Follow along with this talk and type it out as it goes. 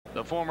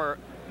the former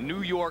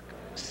New York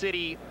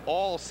City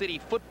all-city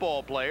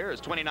football player, is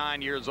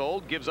 29 years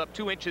old, gives up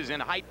 2 inches in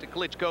height to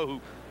Klitschko,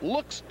 who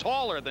looks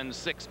taller than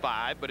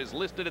 6'5", but is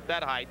listed at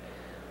that height.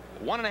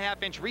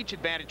 1.5-inch reach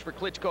advantage for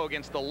Klitschko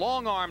against the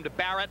long-armed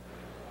Barret,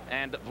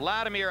 and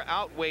Wladimir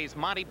outweighs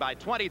Monte by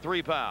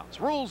 23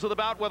 pounds. Rules of the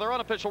bout with our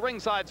unofficial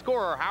ringside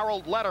scorer,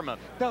 Harold Letterman.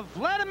 The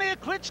Wladimir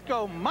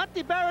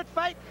Klitschko-Monte Barret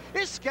fight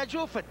is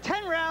scheduled for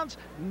 10 rounds,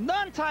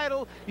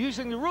 non-title,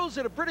 using the rules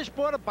of the British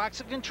Board of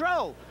Boxing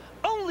Control.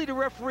 Only the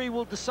referee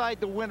will decide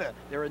the winner.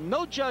 There are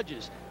no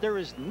judges. There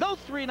is no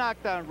 3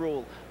 knockdown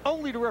rule.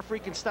 Only the referee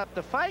can stop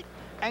the fight,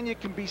 and you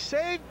can be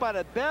saved by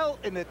the bell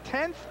in the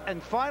 10th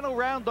and final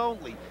round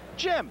only.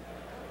 Jim.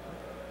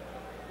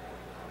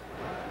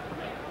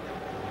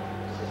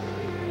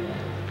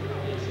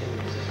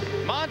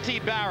 Monte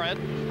Barret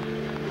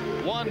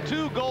won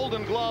 2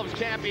 Golden Gloves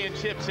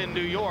championships in New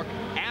York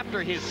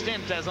after his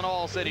stint as an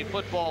all-city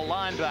football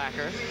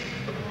linebacker.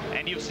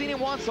 And you've seen him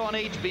once on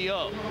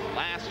HBO.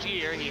 Last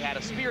year, he had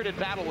a spirited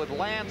battle with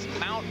Lance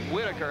Mount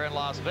Whitaker in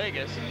Las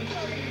Vegas.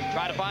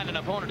 Try to find an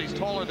opponent who's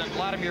taller than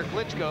Wladimir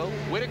Klitschko.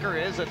 Whitaker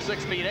is at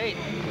 6'8".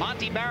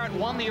 Monte Barret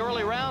won the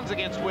early rounds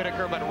against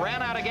Whitaker, but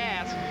ran out of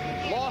gas,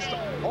 lost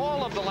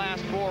all of the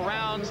last 4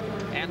 rounds,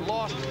 and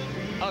lost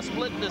a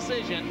split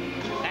decision.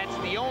 That's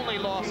the only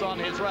loss on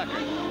his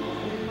record.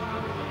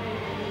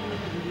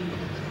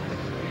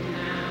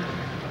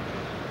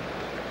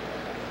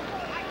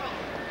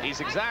 He's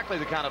exactly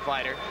the kind of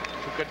fighter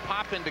who could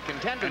pop into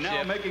contendership and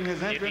now making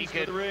his entrance if he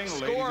could to the ring,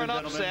 score an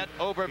upset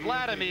over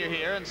Wladimir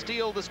here and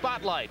steal the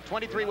spotlight.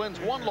 23 wins,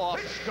 1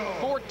 loss,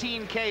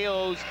 14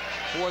 KOs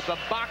for the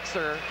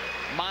boxer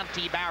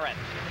Monte Barret.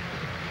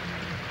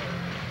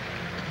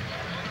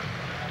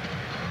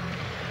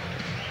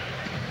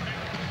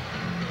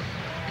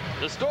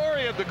 The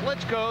story of the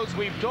Klitschkos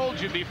we've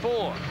told you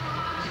before.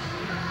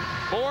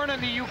 Born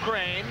in the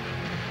Ukraine,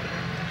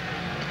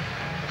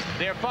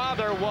 their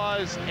father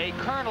was a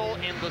colonel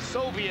in the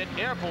Soviet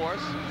Air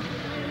Force.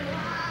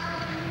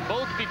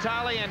 Both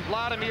Vitaly and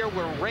Wladimir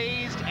were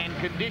raised and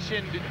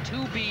conditioned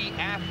to be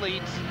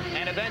athletes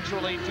and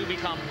eventually to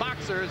become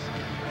boxers.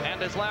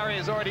 And as Larry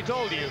has already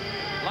told you,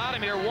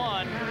 Wladimir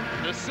won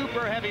the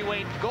super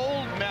heavyweight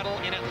gold medal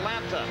in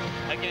Atlanta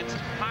against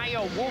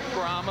Kaya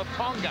Wolfgram of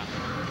Tonga.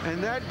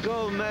 And that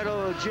gold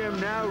medal, Jim,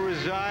 now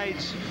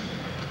resides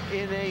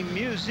in a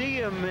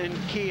museum in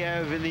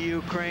Kiev in the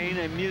Ukraine,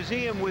 a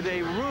museum with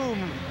a room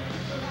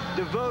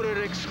devoted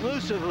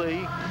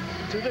exclusively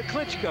to the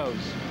Klitschkos.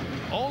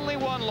 Only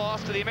 1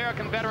 loss to the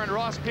American veteran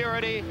Ross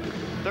Purity,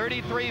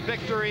 33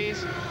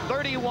 victories,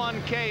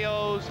 31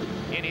 KOs.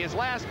 In his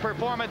last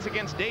performance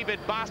against David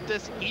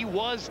Bostis, he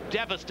was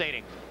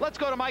devastating. Let's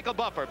go to Michael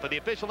Buffer for the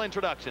official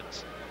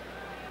introductions.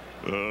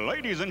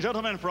 Ladies and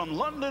gentlemen, from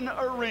London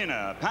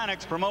Arena,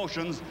 Panics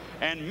Promotions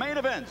and Main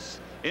Events,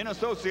 in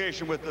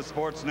association with the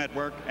Sports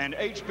Network and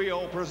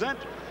HBO, present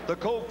the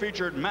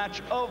co-featured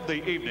match of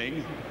the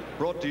evening.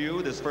 Brought to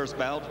you, this first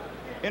bout,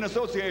 in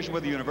association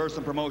with the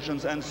Universal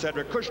Promotions and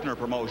Cedric Kushner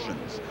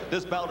Promotions.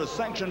 This bout is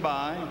sanctioned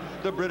by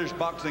the British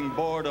Boxing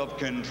Board of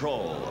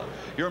Control.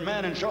 Your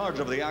man in charge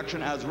of the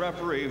action as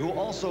referee, who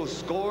also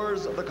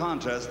scores the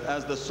contest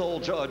as the sole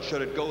judge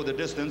should it go the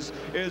distance,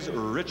 is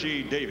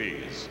Richie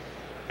Davies.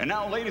 And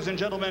now, ladies and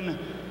gentlemen,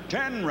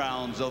 10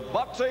 rounds of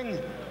boxing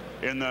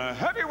in the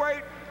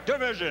heavyweight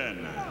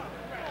division.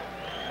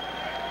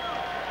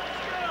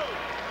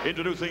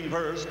 Introducing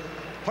first,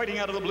 fighting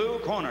out of the blue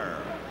corner.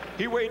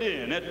 He weighed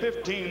in at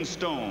 15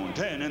 stone,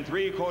 10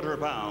 3/4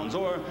 pounds,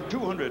 or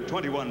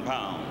 221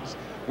 pounds.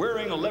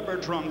 Wearing a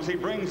leopard trunks, he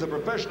brings a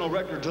professional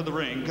record to the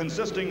ring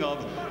consisting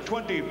of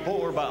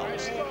 24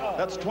 bouts.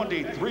 That's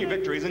 23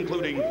 victories,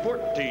 including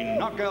 14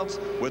 knockouts,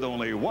 with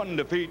only 1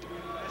 defeat.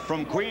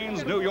 From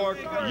Queens, New York,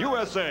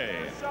 USA,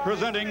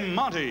 presenting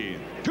Monte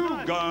Two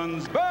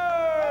Guns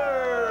Barret.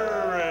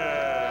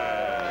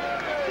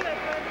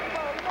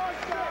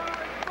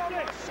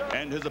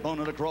 And his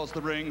opponent across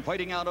the ring,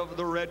 fighting out of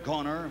the red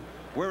corner,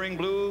 wearing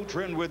blue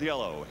trimmed with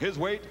yellow. His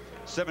weight,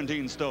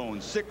 17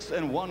 stone, 6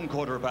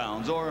 1/4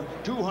 pounds, or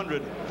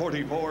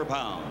 244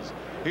 pounds.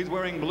 He's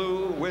wearing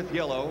blue with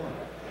yellow,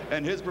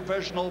 and his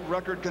professional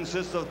record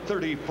consists of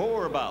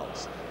 34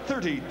 bouts,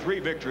 33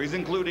 victories,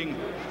 including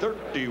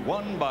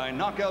 31 by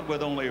knockout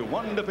with only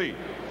 1 defeat.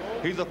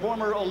 He's a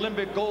former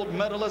Olympic gold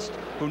medalist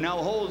who now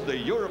holds the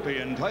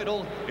European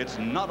title. It's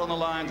not on the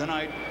line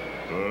tonight.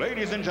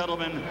 Ladies and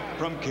gentlemen,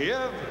 from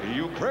Kiev,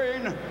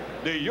 Ukraine,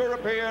 the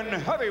European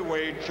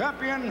heavyweight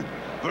champion,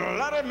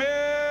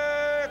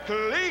 Wladimir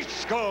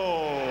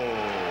Klitschko.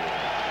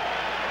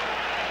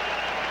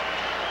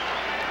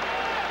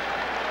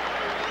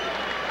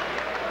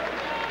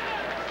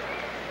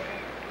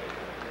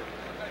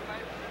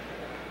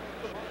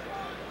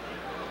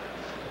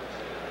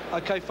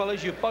 Okay,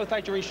 fellas, you've both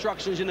had your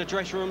instructions in the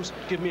dressing rooms.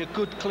 Give me a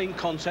good, clean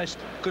contest.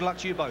 Good luck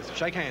to you both.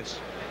 Shake hands.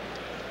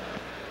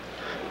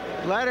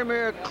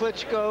 Wladimir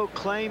Klitschko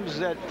claims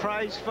that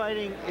prize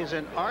fighting is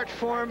an art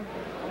form.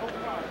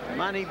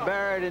 Monte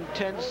Barret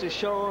intends to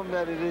show him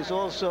that it is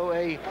also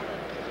a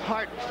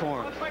heart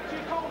form.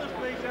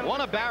 One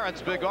of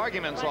Barrett's big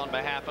arguments on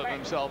behalf of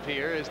himself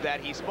here is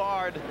that he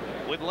sparred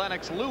with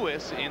Lennox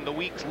Lewis in the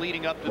weeks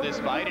leading up to this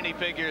fight, and he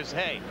figures,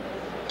 hey,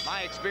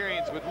 my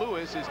experience with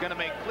Lewis is going to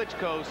make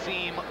Klitschko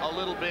seem a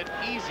little bit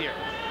easier.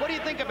 What do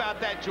you think about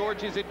that,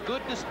 George? Is it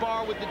good to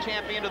spar with the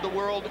champion of the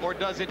world, or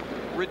does it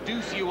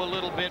reduce you a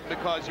little bit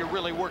because you're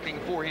really working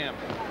for him?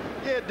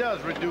 Yeah, it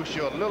does reduce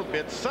you a little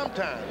bit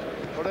sometimes,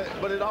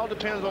 but it all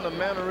depends on the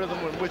mannerism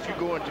in which you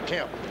go into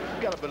camp.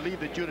 You got to believe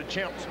that you're the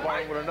champ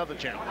sparring with another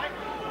champ.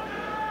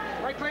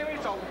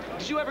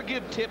 Did you ever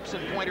give tips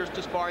and pointers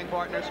to sparring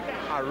partners?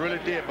 I really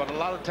did, but a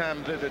lot of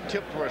times the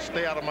tips were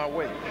stay out of my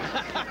way.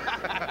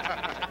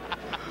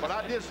 But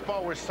I did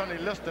spar with Sonny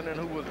Liston,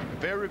 who was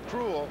very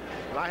cruel,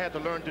 and I had to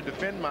learn to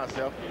defend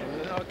myself.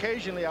 And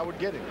occasionally I would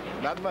get him,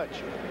 not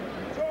much.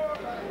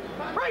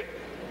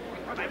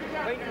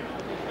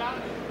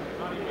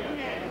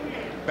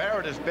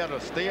 Barret is better.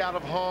 Stay out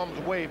of harm's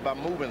way by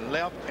moving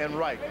left and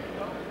right.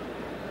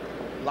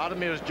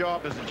 Wladimir's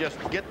job is to just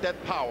get that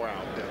power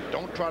out there.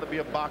 Don't try to be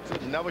a boxer.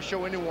 Never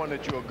show anyone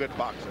that you're a good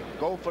boxer.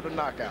 Go for the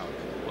knockout.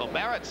 Well,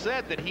 Barret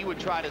said that he would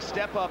try to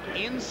step up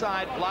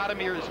inside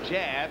Wladimir's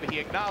jab. He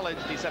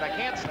acknowledged, he said, I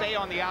can't stay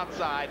on the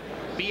outside,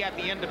 be at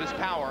the end of his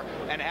power,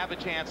 and have a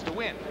chance to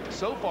win.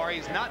 So far,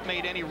 he's not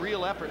made any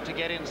real effort to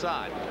get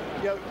inside.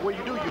 Yeah, what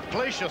you do, you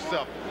place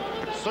yourself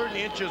certain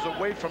inches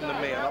away from the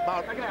man,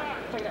 about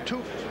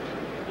two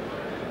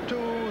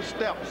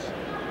steps,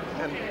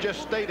 and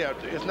just stay there.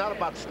 It's not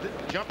about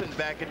jumping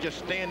back and just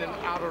standing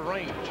out of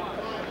range.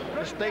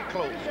 Just stay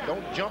close.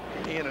 Don't jump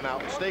in and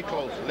out. Stay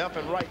close, left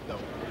and right, though.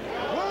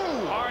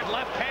 Woo! Hard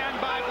left hand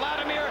by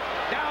Wladimir.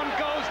 Down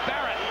goes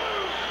Barret.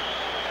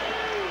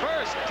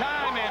 First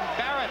time in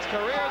Barrett's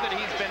career that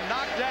he's been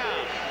knocked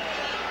down.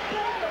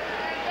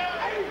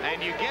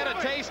 And you get a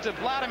taste of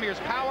Wladimir's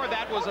power.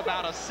 That was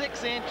about a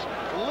 6-inch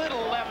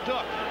little left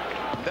hook.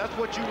 That's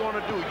what you want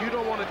to do. You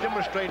don't want to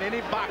demonstrate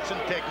any boxing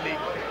technique.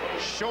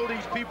 Show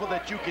these people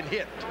that you can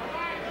hit.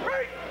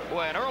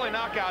 Boy, an early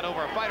knockout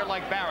over a fighter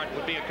like Barret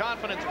would be a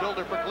confidence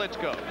builder for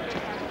Klitschko.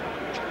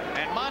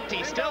 And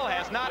Monte still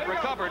has not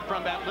recovered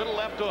from that little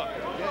left hook.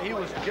 Yeah, he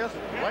was just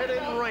right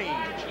in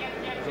range.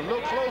 It's a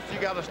little close, you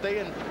got to stay,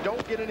 and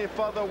don't get any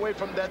further away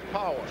from that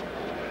power.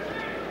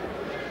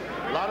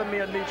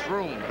 Wladimir needs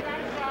room.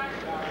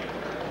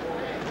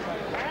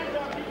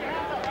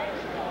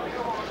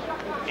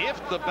 If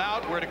the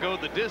bout were to go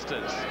the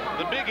distance,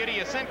 the big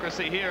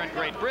idiosyncrasy here in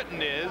Great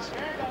Britain is,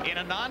 in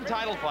a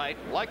non-title fight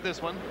like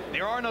this one,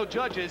 there are no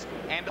judges,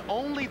 and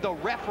only the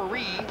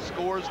referee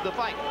scores the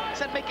fight. Does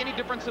that make any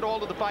difference at all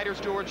to the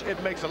fighters, George?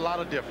 It makes a lot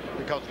of difference,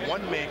 because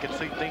one man can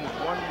see things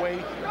one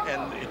way,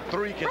 and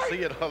three can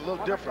see it a little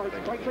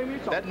differently.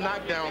 That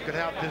knockdown could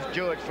have this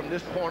judge from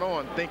this point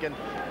on thinking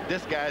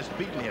this guy's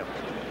beating him.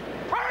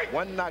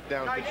 One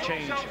knockdown could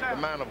change the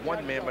mind of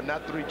one man, but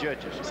not three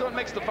judges. So it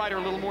makes the fighter a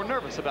little more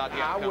nervous about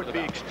the outcome. I would be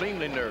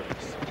extremely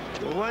nervous.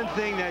 One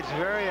thing that's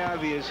very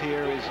obvious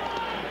here is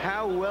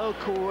how well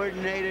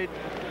coordinated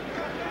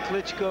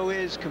Klitschko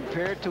is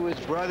compared to his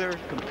brother,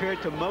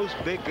 compared to most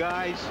big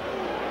guys.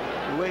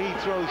 The way he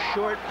throws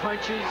short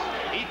punches.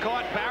 He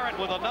caught Barret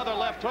with another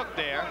left hook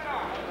there,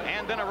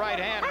 and then a right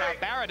hand. Now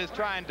Barret is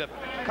trying to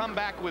come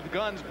back with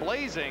guns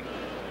blazing.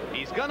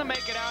 He's going to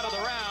make it out of the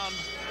round.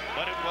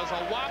 But it was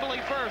a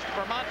wobbly first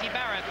for Monte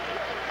Barret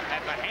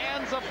at the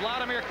hands of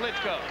Wladimir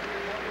Klitschko.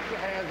 Put your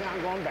hands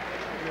down, going back.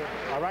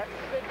 All right?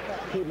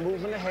 Keep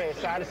moving the head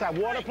side to side.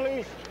 Water,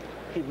 please.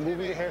 Keep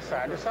moving your head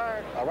side to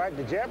side. All right?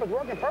 The jab is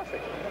working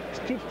perfect.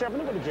 Just keep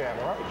stepping into the jab.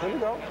 All right? Here we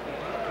go.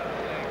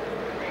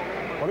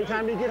 Every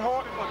time you get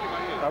hard,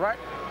 all right?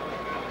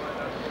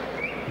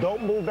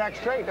 Don't move back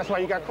straight. That's why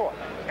you got caught.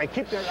 And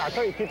keep your, I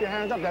tell you, keep your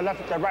hands up. That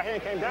right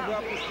hand came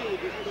down.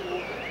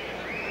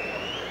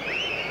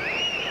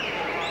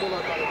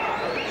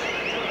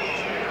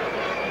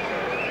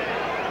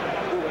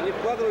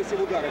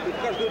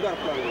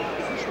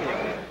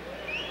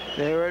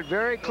 They were at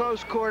very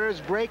close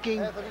quarters,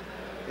 breaking.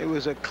 It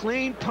was a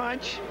clean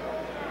punch.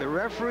 The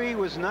referee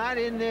was not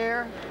in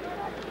there.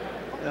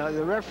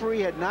 The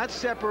referee had not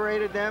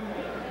separated them.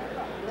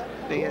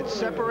 They had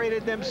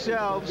separated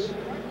themselves.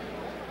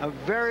 A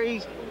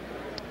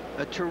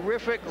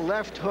terrific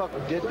left hook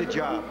did the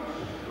job.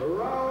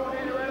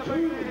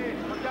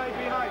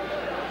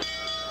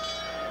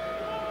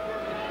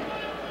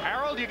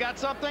 You got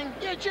something?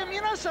 Yeah, Jim,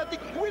 you know something?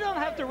 We don't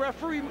have the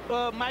referee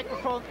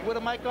microphone with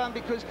a mic on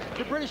because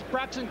the British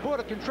Boxing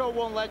Board of Control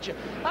won't let you.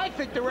 I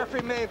think the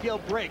referee may have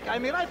yelled break. I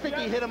mean, I think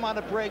he hit him on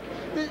a break.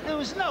 There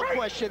was no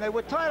question. They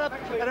were tied up,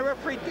 and the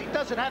referee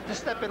doesn't have to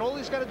step in. All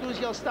he's got to do is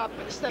yell step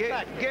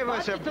back. Give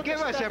us a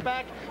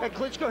back, and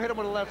Klitschko hit him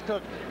with a left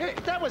hook.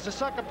 That was a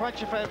sucker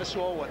punch if I ever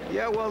saw one.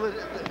 Yeah, well,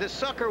 the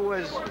sucker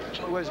was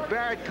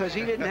Barret because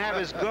he didn't have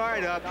his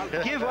guard up.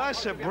 Give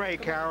us a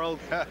break, Harold.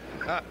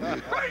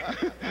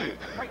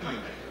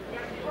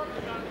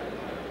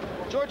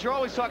 George, you're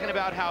always talking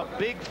about how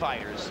big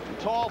fighters,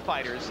 tall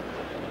fighters,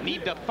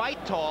 need to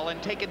fight tall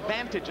and take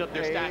advantage of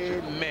their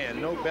stature. Amen.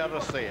 No better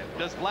said.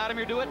 Does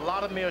Wladimir do it?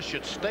 Wladimir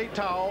should stay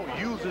tall,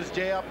 use his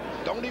jab,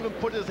 don't even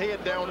put his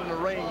head down in the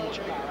range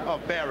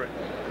of Barret.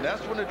 And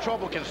that's when the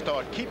trouble can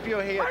start. Keep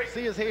your head.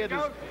 See, his head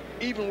is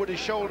even with his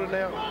shoulder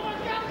now.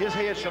 His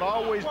head should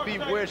always be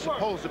where it's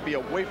supposed to be,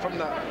 away from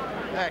the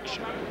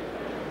action.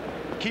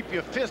 Keep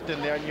your fist in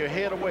there and your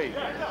head away.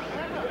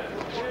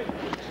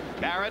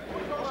 Barret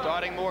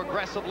starting more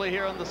aggressively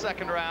here in the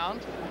second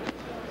round.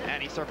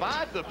 And he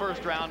survived the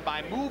first round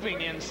by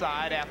moving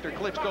inside after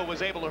Klitschko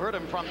was able to hurt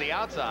him from the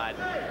outside.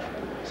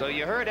 So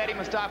you heard Eddie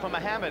Mustafa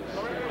Muhammad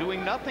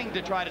doing nothing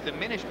to try to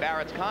diminish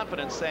Barrett's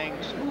confidence, saying,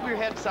 just move your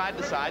head side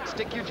to side,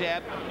 stick your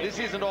jab. This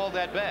isn't all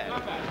that bad.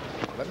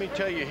 Let me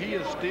tell you, he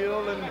is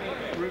still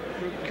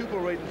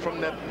recuperating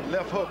from that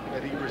left hook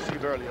that he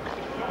received earlier.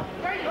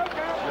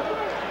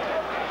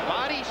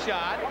 Body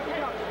shot.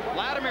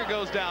 Wladimir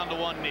goes down to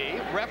one knee.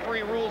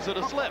 Referee rules it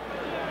a slip.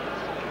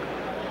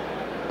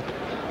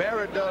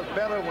 Barret does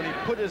better when he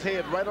put his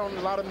head right on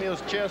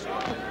Wladimir's chest.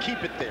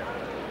 Keep it there.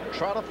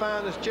 Try to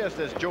find his chest,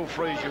 as Joe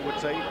Frazier would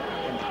say,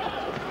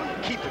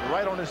 and keep it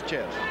right on his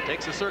chest.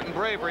 Takes a certain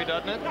bravery,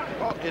 doesn't it?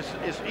 Oh,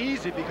 it's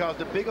easy because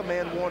the bigger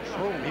man wants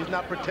room. He's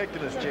not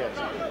protecting his chest.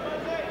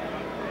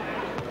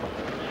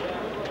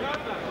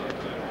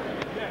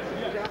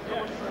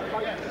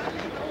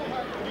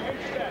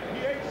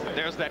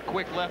 There's that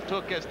quick left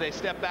hook as they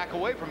step back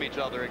away from each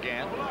other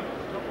again.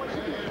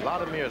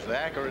 Wladimir is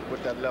accurate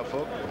with that left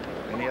hook,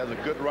 and he has a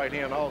good right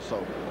hand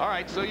also. All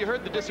right, so you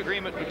heard the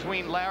disagreement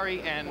between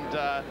Larry and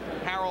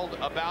Harold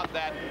about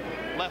that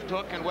left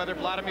hook and whether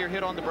Wladimir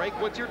hit on the break.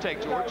 What's your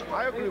take, George?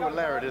 I agree with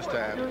Larry this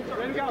time.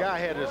 The guy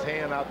had his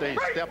hand out there. He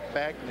stepped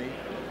back and he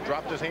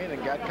dropped his hand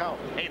and got caught.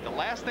 Hey, the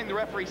last thing the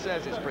referee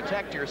says is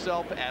protect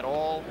yourself at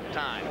all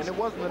times. And it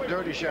wasn't a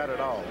dirty shot at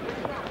all.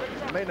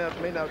 It may not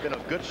have been a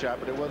good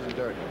shot, but it wasn't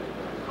dirty.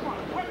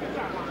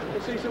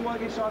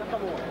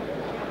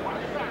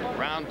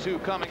 Round two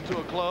coming to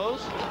a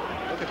close.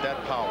 Look at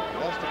that power.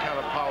 That's the kind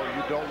of power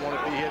you don't want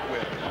to be hit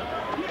with.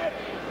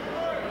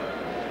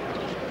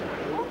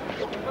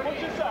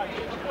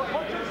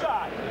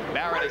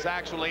 Barret is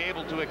actually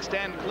able to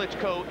extend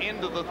Klitschko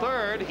into the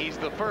third. He's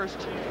the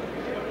first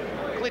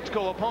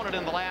Klitschko opponent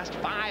in the last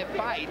 5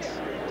 fights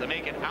to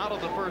make it out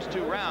of the first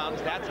 2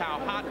 rounds. That's how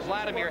hot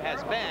Wladimir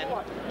has been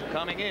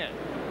coming in.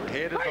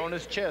 Head is on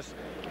his chest.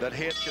 That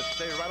head should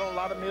stay right on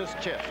Wladimir's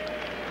chest.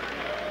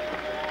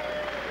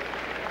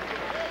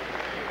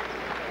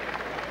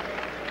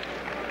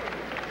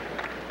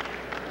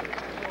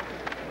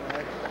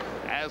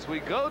 As we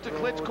go to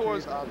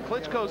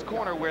Klitschko's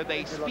corner where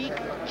they speak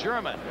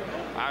German,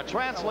 our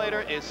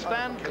translator is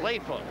Sven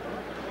Gleifel.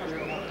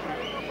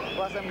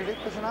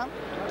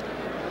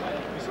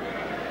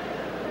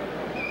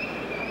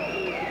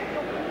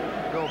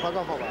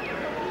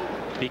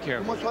 Be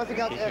careful.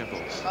 Be careful.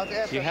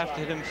 You have to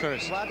hit him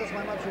first.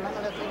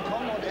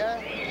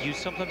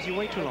 Sometimes you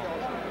wait too long.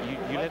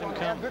 You let him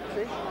come.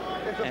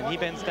 And he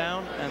bends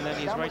down, and then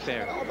he's right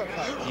there.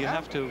 You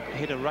have to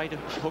hit a right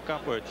hook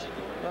upwards.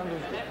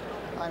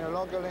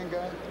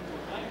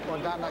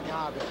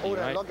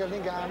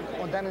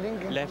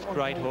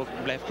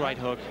 Left, right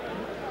hook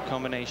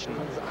combination.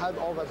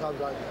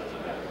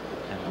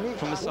 And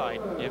from the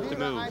side, you have to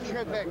move.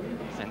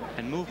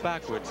 And move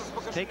backwards.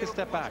 Take a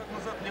step back.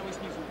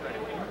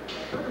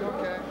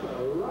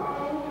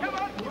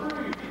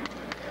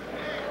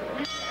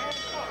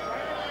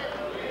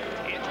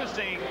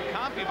 Interesting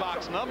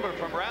CompuBox number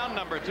from round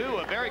number 2.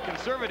 A very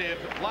conservative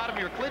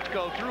Wladimir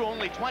Klitschko threw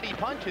only 20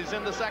 punches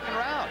in the second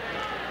round.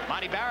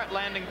 Monte Barret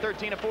landing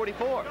 13 of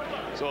 44.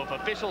 So if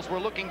officials were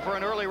looking for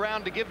an early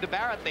round to give to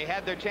Barret, they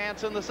had their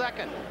chance in the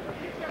second.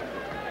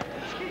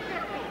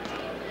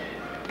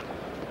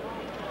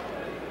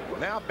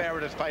 Now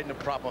Barret is fighting a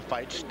proper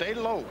fight. Stay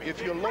low.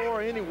 If you're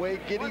lower anyway,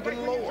 get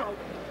even lower.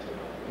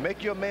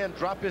 Make your man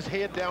drop his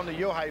head down to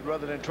your height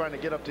rather than trying to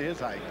get up to his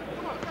height.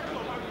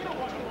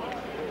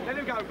 Let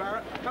him go,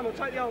 Barret. Come on,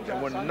 take the arms out.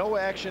 And when no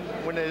action,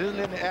 when there isn't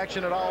any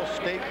action at all,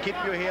 keep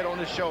your head on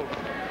his shoulder.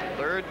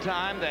 Third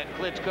time that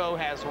Klitschko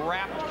has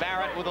wrapped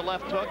Barret with a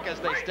left hook as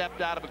they stepped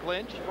out of a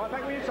clinch. Right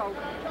back where you told.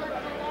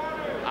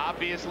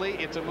 Obviously,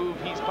 it's a move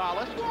he's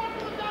polished.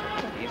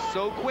 He's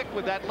so quick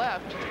with that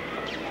left.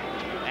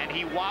 And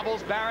he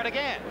wobbles Barret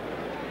again.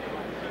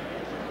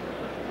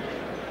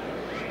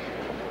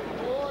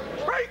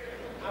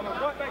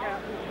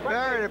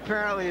 Barret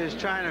apparently is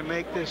trying to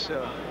make this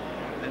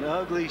an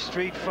ugly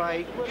street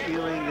fight,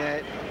 feeling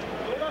that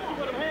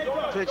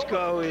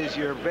Klitschko is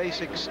your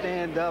basic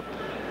stand-up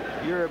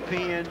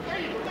European.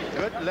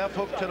 Good left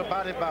hook to the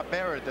body by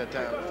Barret that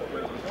time.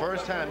 The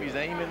first time he's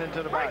aiming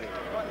into the body.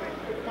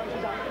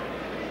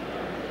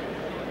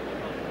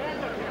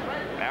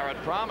 Barret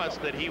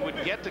promised that he would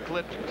get to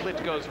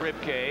Klitschko's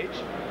ribcage.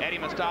 Eddie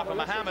Mustafa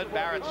Muhammad,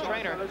 Barrett's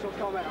trainer,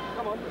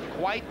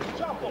 quite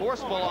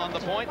forceful on the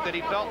point that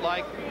he felt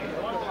like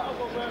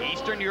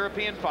Eastern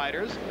European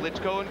fighters,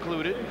 Klitschko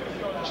included,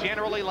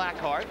 generally lack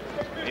heart.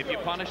 If you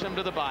punish them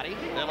to the body,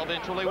 they'll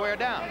eventually wear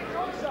down.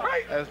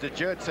 As the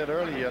judge said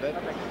earlier, that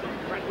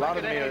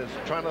Wladimir is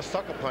trying to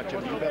sucker punch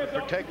him. You better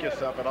protect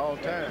yourself at all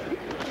times.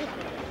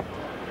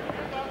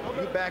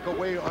 You back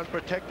away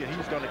unprotected,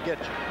 he's going to get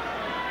you.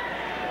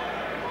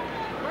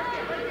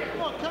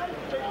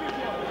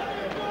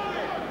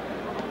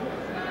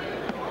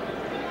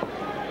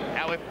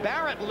 Now, if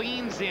Barret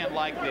leans in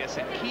like this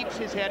and keeps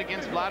his head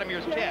against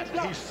Wladimir's chest,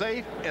 he's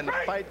safe, and the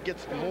fight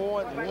gets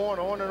more and more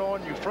on and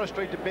on. You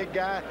frustrate the big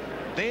guy,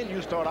 then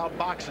you start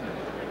outboxing him.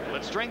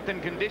 but strength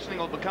and conditioning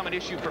will become an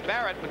issue for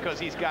Barret because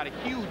he's got a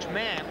huge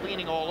man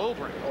leaning all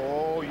over him.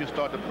 Oh, you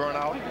start to burn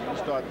out, you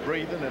start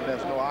breathing, and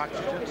there's no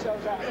oxygen.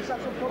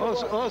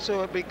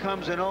 Also, it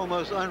becomes an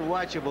almost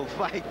unwatchable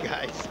fight,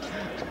 guys.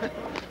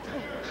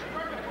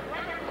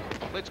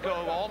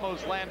 Klitschko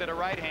almost landed a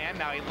right hand.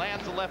 Now he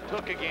lands a left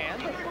hook again.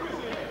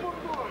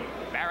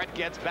 Barret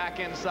gets back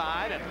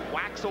inside and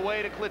whacks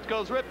away to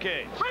Klitschko's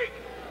ribcage.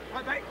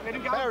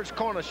 Barrett's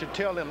corner should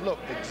tell him, look,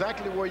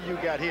 exactly where you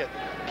got hit.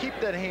 Keep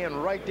that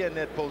hand right there in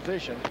that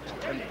position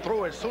and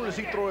throw it. As soon as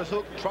he throws his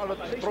hook, try to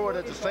throw it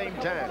at the same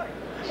time.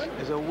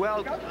 There's a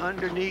welt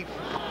underneath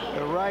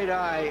the right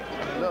eye.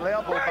 A little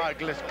elbow by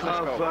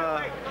Klitschko.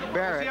 Of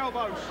Barret.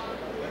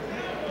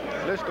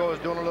 Klitschko is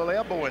doing a little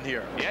elbow in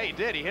here. Yeah, he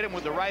did. He hit him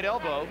with the right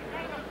elbow.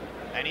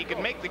 And he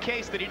can make the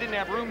case that he didn't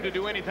have room to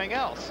do anything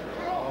else.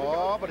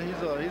 Oh, but he's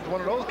one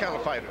of those kind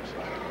of fighters.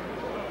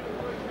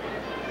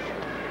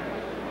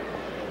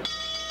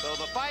 So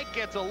the fight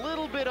gets a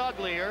little bit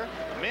uglier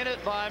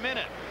minute by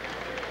minute.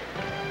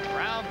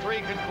 Round 3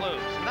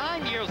 concludes.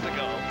 9 years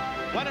ago,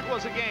 When It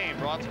Was a Game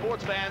brought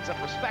sports fans a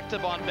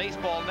perspective on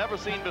baseball never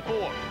seen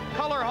before.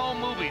 Color home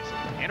movies,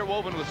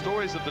 interwoven with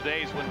stories of the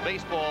days when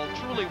baseball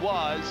truly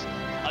was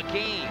a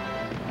game.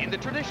 In the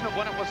tradition of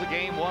When It Was a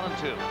Game 1 and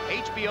 2,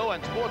 HBO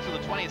and Sports of the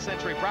 20th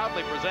Century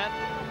proudly present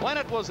When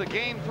It Was a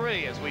Game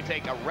 3 as we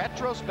take a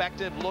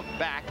retrospective look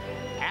back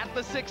at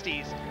the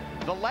 60s,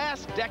 the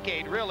last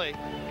decade, really,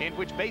 in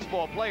which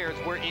baseball players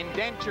were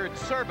indentured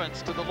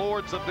servants to the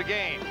lords of the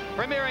game.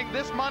 Premiering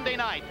this Monday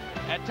night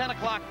at 10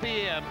 o'clock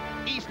p.m.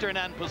 Eastern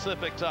and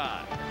Pacific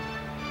time.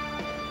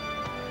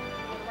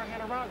 Right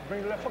hand around,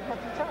 bring the left hook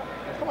up to the top.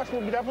 Come on,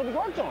 we'll be there for the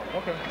work on.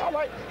 Okay. All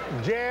right.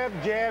 Jab,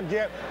 jab,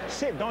 jab.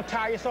 Sit. Don't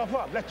tie yourself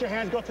up. Let your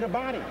hands go to the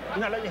body.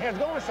 Now let your hands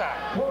go inside.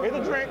 Here's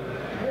the drink.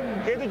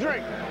 Here's the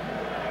drink.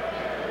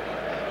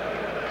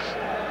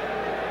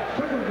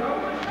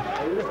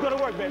 Let's go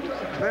to work, baby.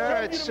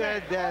 Barret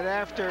said that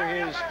after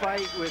his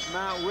fight with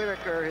Mount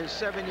Whitaker, his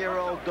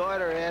 7-year-old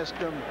daughter asked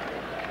him,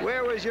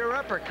 "Where was your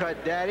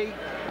uppercut, Daddy?"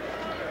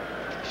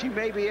 She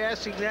may be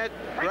asking that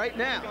right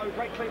now.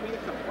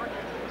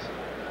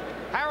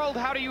 Harold,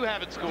 how do you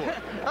have it scored?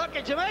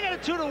 Okay, Jim, I got a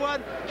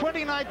 2-1,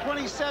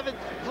 29-27,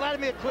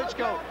 Wladimir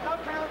Klitschko.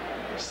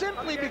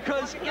 Simply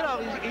because, you know,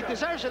 he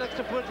deserves an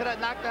extra point for that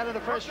knockdown in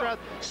the first round,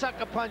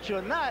 sucker punch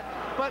or not.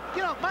 But,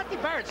 you know, Monte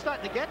Barret's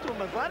starting to get to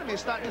him, and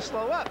Wladimir's starting to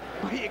slow up.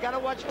 You got to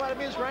watch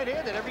Wladimir's right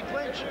hand at every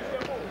clinch.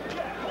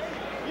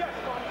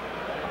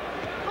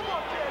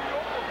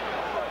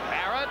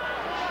 Barret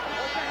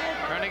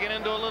turning it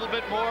into a little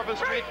bit more of a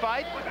street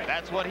fight.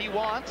 That's what he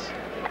wants.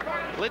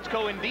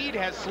 Klitschko indeed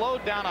has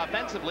slowed down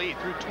offensively. He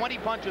threw 20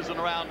 punches in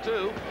round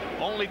 2,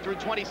 only threw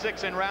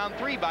 26 in round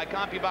 3 by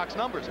CompuBox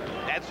numbers.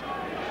 That's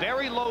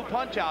very low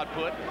punch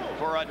output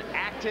for an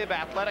active,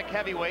 athletic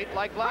heavyweight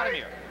like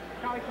Wladimir.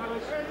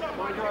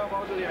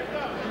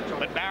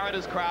 But Barret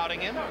is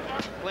crowding him,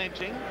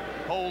 clinching,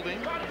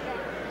 holding.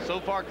 So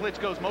far,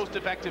 Klitschko's most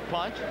effective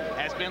punch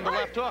has been the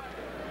left hook.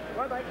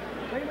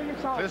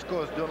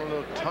 Klitschko is doing a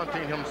little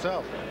taunting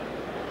himself.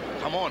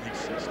 Come on,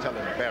 he's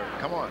telling Barret,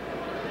 come on.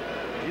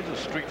 He's a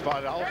street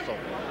fighter also.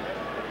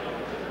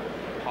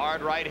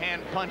 Hard right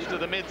hand punch to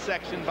the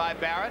midsection by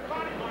Barret.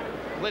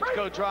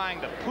 Klitschko trying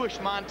to push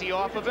Monte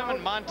off of him,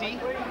 and Monte,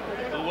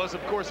 who was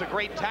of course a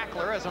great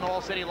tackler as an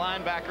all-city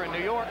linebacker in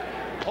New York,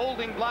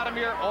 holding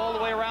Wladimir all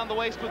the way around the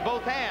waist with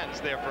both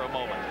hands there for a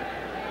moment.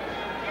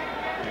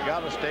 You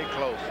got to stay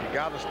close. You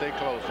got to stay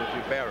close if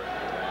you're Barret.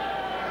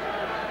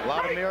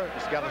 Wladimir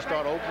has got to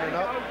start opening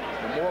up.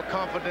 The more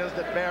confidence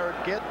that Barret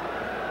gets,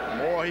 the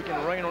more he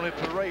can rain on his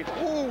parade.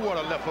 Ooh, what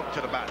a left hook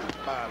to the body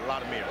by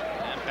Wladimir.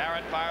 And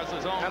Barret fires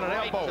his own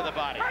right to the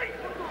body.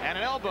 And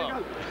an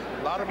elbow.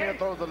 Wladimir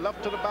throws the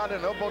left to the body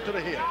and elbow to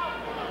the head.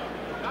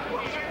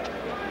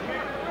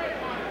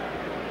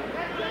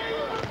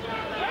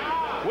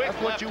 That's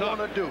what you want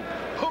to do.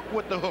 Hook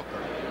with the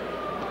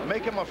hooker.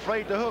 Make him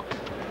afraid to hook.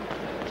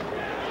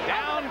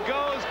 Down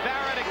goes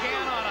Barret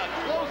again on a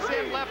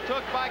close-in left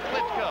hook by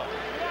Klitschko.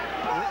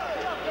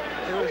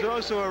 There was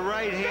also a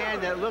right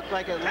hand that looked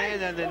like it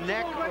landed on the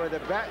neck or the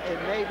back, and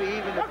maybe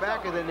even the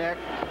back of the neck,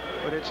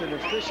 but it's an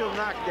official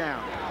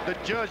knockdown. The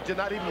judge did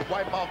not even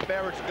wipe off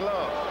Barrett's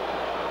glove.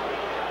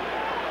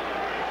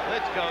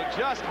 Klitschko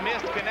just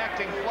missed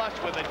connecting flush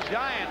with a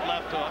giant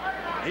left hook.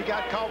 He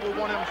got caught with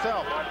one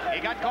himself.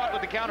 He got caught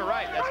with the counter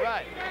right, that's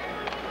right.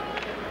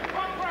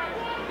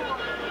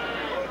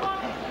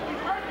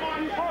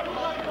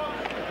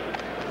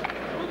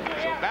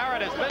 So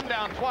Barret has been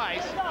down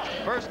twice.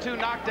 First 2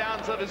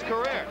 knockdowns of his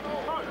career.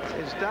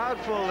 It's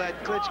doubtful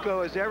that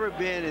Klitschko has ever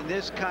been in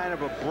this kind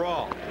of a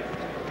brawl.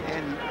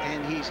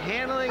 And he's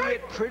handling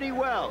it pretty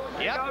well.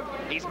 Yep,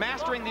 he's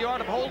mastering the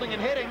art of holding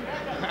and hitting.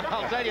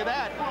 I'll tell you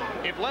that.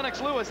 If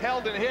Lennox Lewis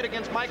held and hit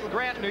against Michael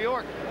Grant in New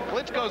York,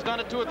 Klitschko's done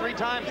it 2 or 3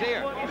 times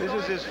here. This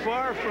is as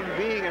far from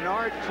being an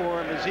art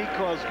form, as he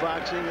calls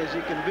boxing, as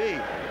he can be.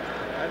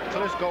 And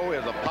Klitschko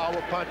is a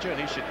power puncher, and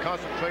he should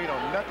concentrate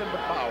on nothing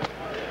but power.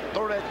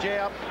 Throw that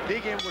jab,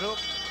 dig in with hook.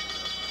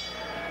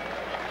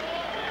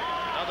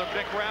 Another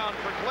big round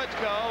for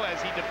Klitschko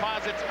as he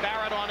deposits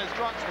Barret on his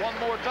trunks one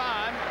more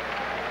time.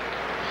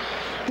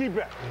 Deep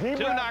breath. Deep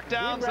 2 breath,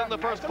 knockdowns deep breath, in the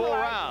first 4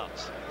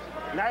 rounds.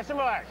 Nice and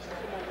relaxed.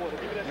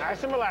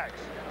 Nice and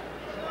relaxed.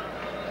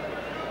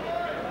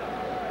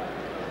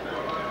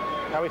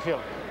 How we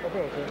feeling?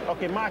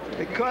 Okay, Monte.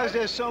 Because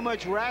there's so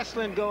much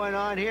wrestling going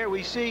on here,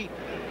 we see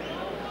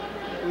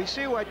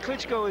what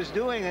Klitschko is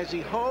doing as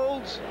he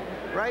holds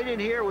right in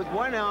here with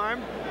one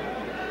arm,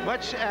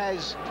 much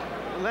as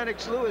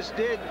Lennox Lewis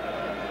did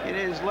in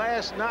his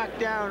last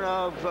knockdown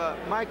of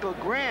Michael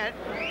Grant.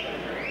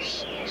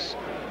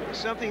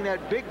 Something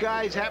that big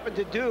guys happen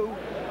to do.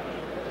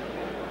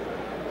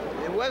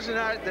 It wasn't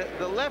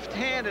the left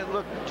hand, it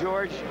looked,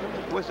 George,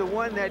 was the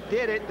one that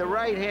did it. The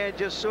right hand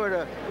just sort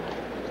of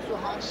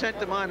sent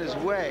him on his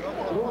way.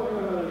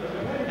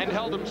 And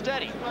held him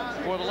steady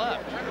for the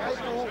left.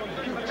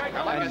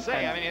 Like I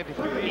say, I mean,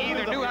 he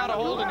either knew how to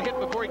hold and hit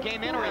before he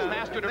came in, or he's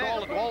mastered it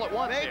all at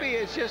once. Maybe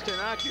it's just an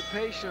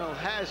occupational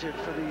hazard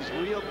for these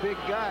real big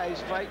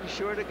guys fighting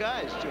shorter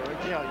guys, George.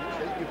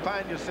 Yeah, you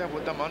find yourself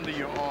with them under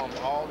your arm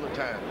all the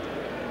time.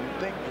 You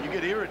think you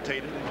get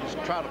irritated and you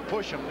just try to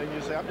push them, then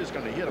you say, I'm just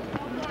going to hit him.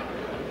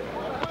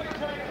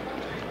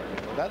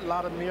 That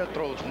Wladimir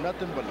throws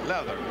nothing but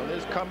leather. When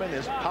it's coming,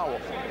 it's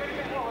powerful.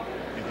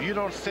 If you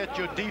don't set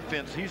your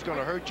defense, he's going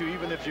to hurt you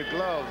even if your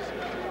gloves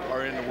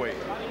are in the way.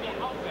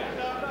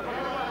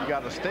 You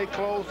got to stay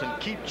close and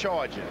keep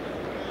charging.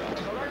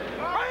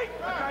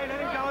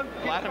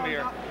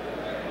 Wladimir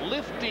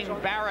lifting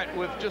Barret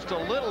with just a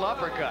little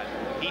uppercut.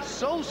 He's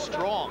so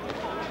strong.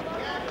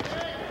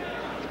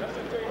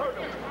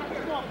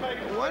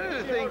 One of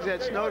the things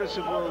that's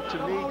noticeable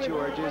to me,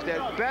 George, is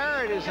that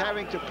Barret is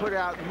having to put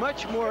out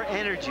much more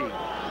energy.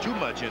 Too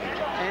much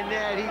energy. And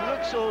that he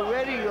looks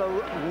already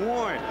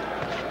worn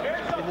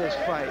in this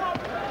fight.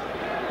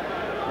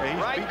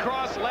 Yeah, right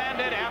cross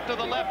landed after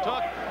the left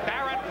hook.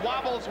 Barret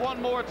wobbles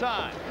one more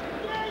time.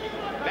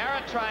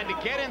 Barret trying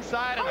to get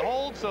inside and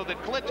hold so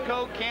that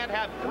Klitschko can't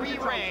have free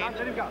rein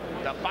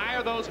to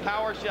fire those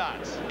power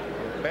shots.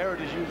 Barret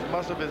has used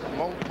most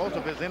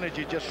of his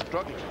energy just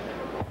struggling.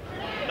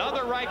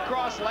 Another right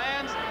cross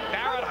lands.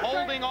 Barret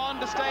holding on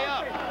to stay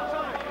up.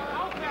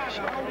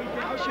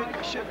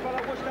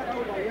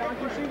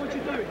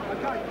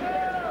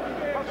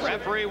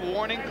 Referee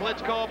warning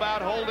Klitschko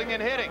about holding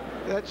and hitting.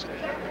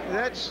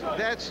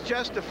 That's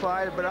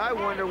justified, but I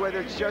wonder whether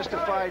it's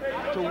justified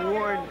to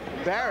warn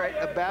Barret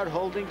about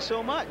holding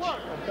so much.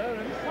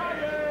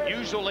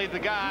 Usually the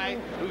guy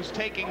who's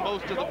taking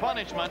most of the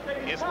punishment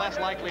is less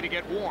likely to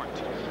get warned.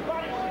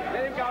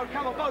 Let him go.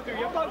 Come on, both of you.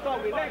 You're both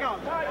holding. Let go.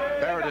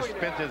 Barret has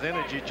spent his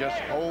energy just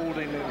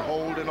holding and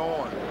holding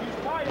on.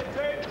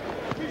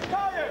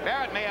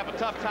 Barret may have a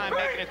tough time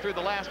making it through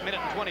the last minute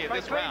and 20 of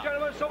this round.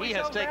 He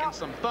has taken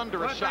some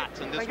thunderous shots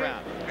in this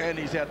round. And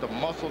he's had to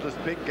muscle this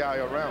big guy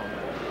around,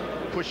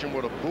 push him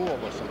with a bull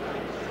or something.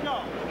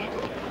 So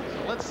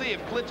let's see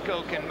if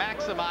Klitschko can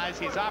maximize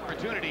his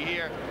opportunity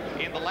here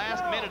in the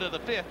last minute of the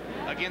 5th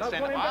against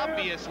an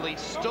obviously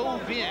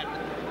stove-in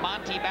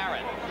Monte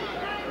Barret.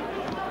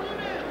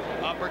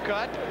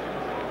 Uppercut.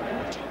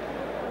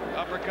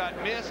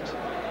 Uppercut missed.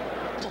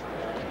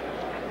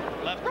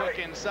 Left hook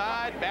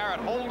inside.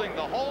 Barret holding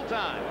the whole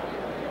time.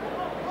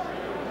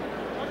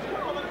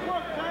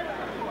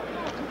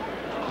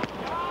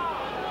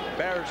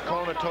 Barrett's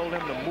corner told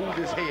him to move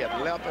his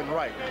head left and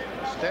right,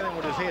 standing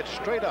with his head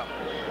straight up.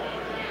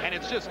 And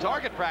it's just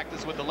target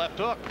practice with the left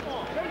hook.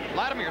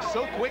 Wladimir's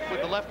so quick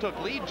with the left hook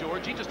lead,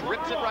 George. He just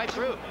rips it right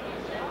through.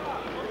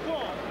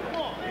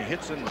 He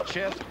hits in the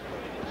chest.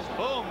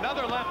 Boom,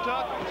 another left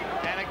hook.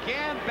 And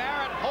again,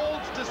 Barret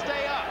holds to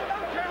stay up.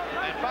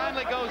 And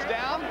finally goes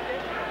down.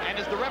 And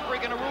is the referee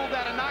going to rule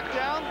that a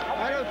knockdown?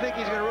 I don't think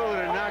he's going to rule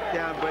it a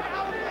knockdown, but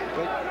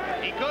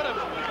he could have.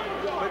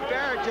 But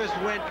Barret just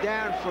went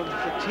down from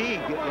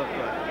fatigue, it looked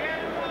like.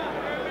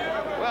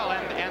 Well,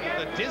 and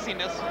the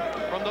dizziness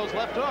from those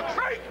left hooks.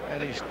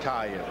 And he's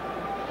tired.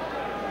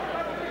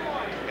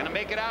 Going to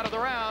make it out of the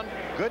round.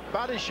 Good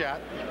body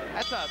shot.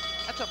 That's a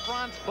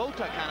Franz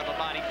Botha kind of a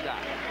body shot.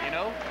 You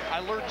know,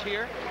 I lurch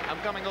here. I'm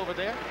coming over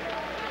there.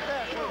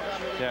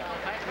 Yeah.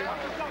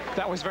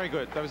 That was very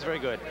good. That was very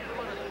good.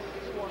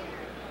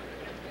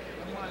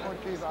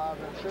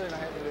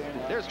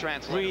 There's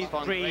translator.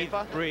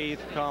 Breathe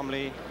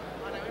calmly.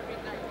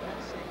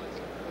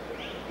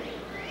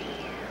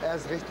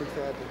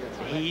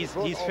 He's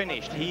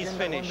finished. He's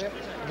finished.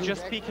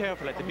 Just be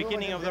careful at the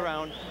beginning of the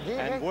round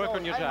and work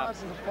on your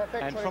jabs.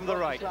 And from the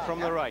right,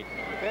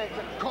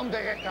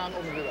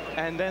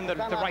 And then the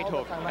right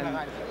hook.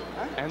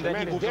 And then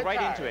he moves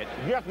right into it.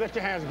 You have to let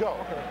your hands go.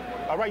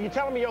 All right, you're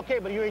telling me okay,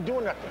 but you ain't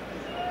doing nothing.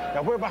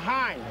 Now we're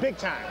behind big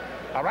time.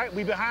 All right,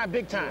 we behind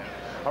big time.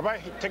 All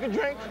right, take a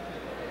drink.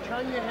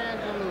 Turn your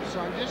hands loose,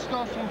 son. Just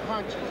throw some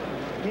punches.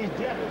 He's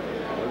dead.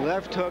 The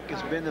left hook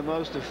has been the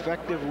most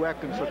effective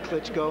weapon for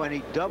Klitschko, and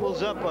he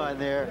doubles up on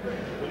there.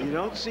 You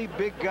don't see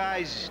big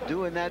guys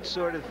doing that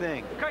sort of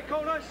thing. Okay,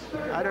 cool, nice.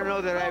 I don't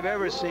know that I've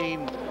ever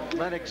seen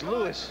Lennox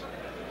Lewis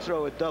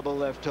throw a double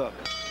left hook.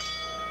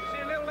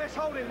 See a little less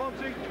holding,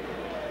 Monte.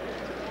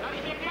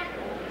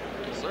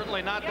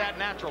 Certainly not that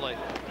naturally.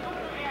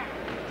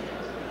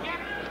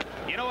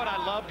 You know what I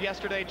loved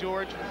yesterday,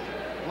 George?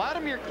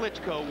 Wladimir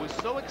Klitschko was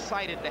so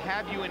excited to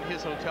have you in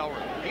his hotel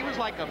room. He was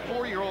like a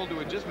 4-year-old who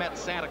had just met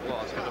Santa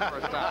Claus for the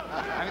first time.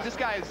 I mean, this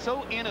guy is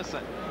so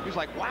innocent. He was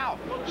like, wow,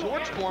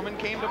 George Foreman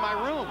came to my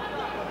room.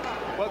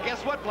 Well,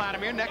 guess what,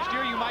 Wladimir? Next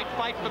year you might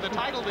fight for the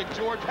title that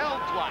George held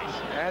twice.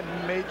 And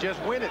may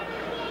just win it.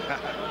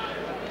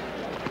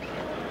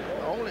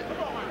 Only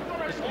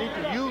just need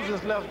to use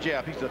his left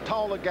jab. He's a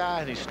taller guy,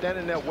 and he's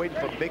standing there waiting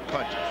for big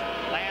punches.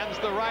 Lands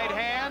the right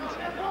hand.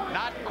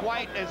 Not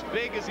quite as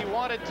big as he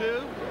wanted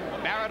to.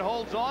 Barret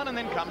holds on and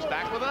then comes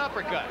back with an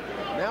uppercut.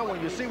 Now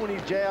when you see when he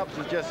jabs,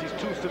 it's just he's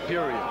too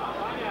superior.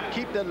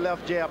 Keep that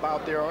left jab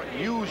out there.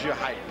 Use your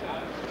height.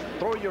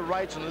 Throw your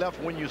rights and left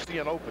when you see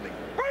an opening.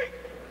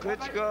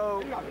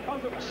 Klitschko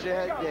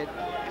said that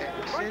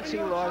since he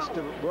lost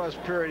to Ross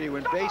Purity,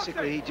 when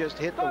basically he just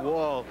hit the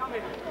wall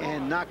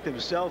and knocked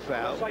himself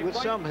out, with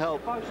some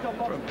help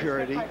from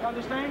Purity,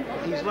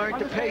 he's learned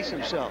to pace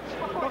himself.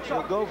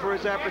 He'll go for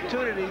his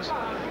opportunities,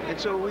 and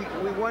so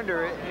we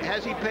wonder,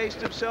 has he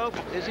paced himself?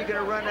 Is he going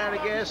to run out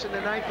of gas in the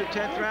 9th or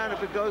 10th round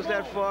if it goes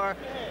that far?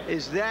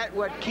 Is that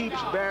what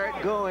keeps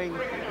Barret going,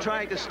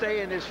 trying to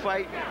stay in this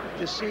fight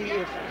to see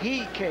if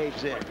he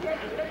caves in?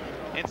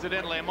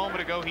 Incidentally, a moment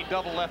ago, he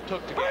double left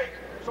hooked again.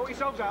 Sort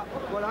yourselves out.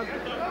 Well done.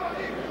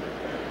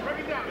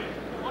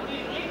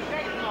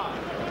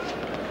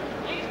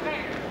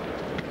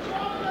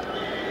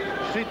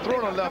 See,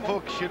 throwing a left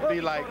hook should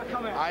be like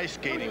ice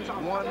skating.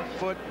 One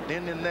foot,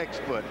 then the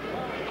next foot.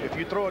 If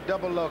you throw a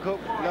double left hook,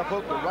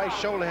 the right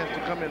shoulder has to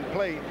come in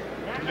play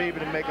to be able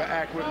to make an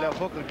accurate left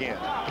hook again.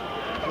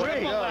 What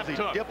he does, he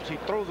dips, he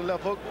throws a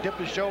left hook, dips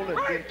his shoulder,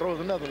 and then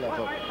throws another left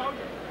hook.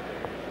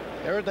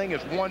 Everything is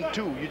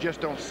 1-2. You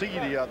just don't see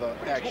the other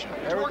action.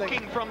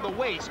 Working from the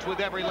waist with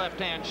every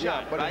left-hand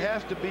shot. Yeah, but right? it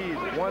has to be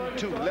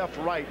 1-2,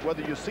 left-right,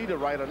 whether you see the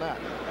right or not.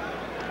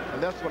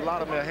 And that's what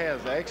Wladimir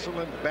has,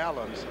 excellent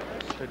balance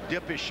to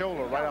dip his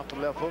shoulder right off the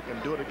left hook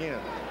and do it again.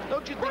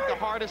 Don't you think the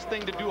hardest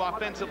thing to do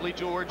offensively,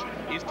 George,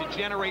 is to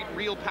generate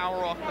real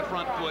power off the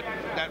front foot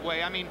that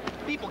way? I mean,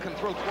 people can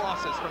throw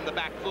crosses from the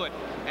back foot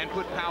and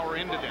put power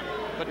into them.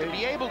 But to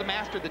be able to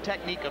master the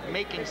technique of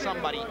making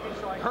somebody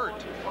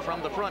hurt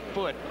from the front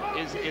foot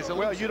is a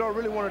well, you don't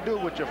really want to do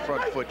it with your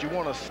front foot. You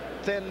want to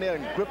stand there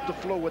and grip the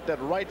floor with that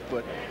right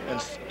foot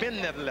and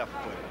spin that left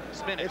foot.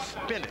 Spin it.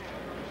 Spin it.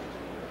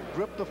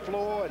 Grip the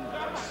floor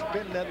and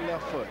spin that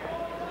left foot.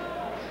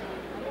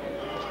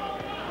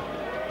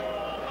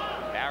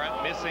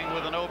 Barret missing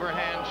with an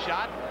overhand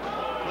shot.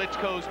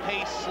 Klitschko's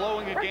pace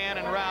slowing again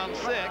in round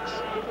 6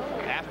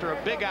 after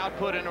a big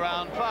output in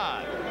round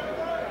 5.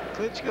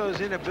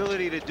 Klitschko's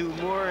inability to do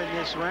more in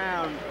this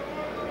round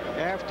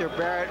after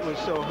Barret was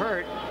so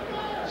hurt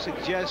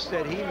suggests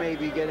that he may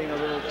be getting a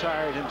little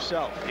tired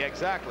himself. Yeah,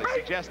 exactly.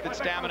 Suggests that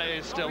stamina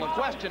is still a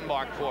question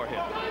mark for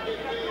him.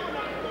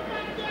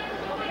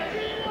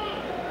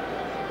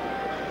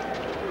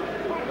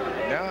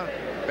 Now,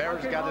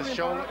 Barret's got his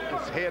shoulder,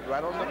 his head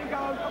right on the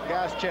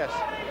guy's chest.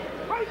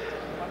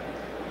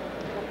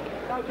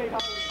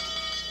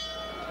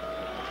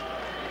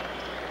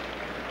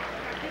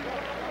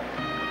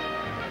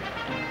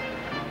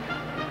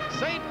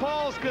 St.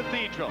 Paul's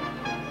Cathedral,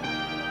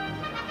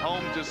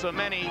 home to so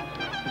many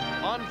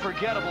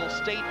unforgettable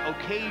state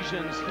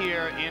occasions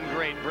here in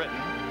Great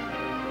Britain.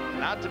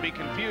 Not to be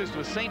confused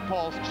with St.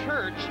 Paul's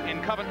Church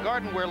in Covent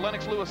Garden, where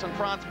Lennox Lewis and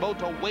Franz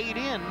Botha weighed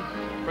in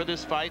for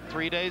this fight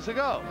 3 days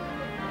ago.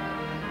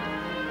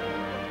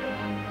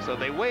 So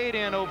they weighed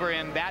in over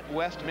in that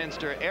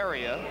Westminster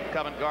area,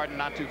 Covent Garden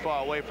not too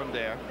far away from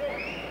there.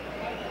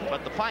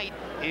 But the fight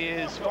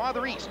is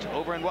farther east,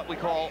 over in what we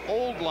call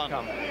Old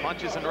London.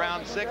 Punches in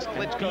round 6.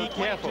 Klitschko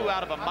 22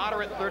 out of a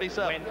moderate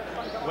 37.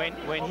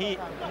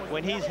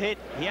 When he's hit,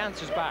 he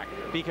answers back.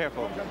 Be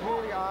careful.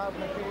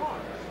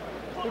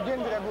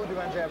 Beginn wieder gut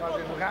über den Jab, also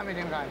ramm in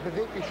den rein.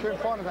 Beweg dich schön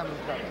vorne damit.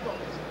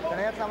 Wenn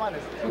jetzt am Mann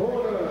ist, dann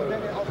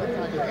den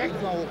Aufwärtszeichen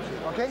rechts mal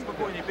hochziehen, okay?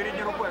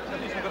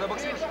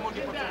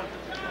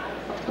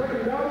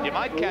 You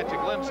might catch a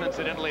glimpse,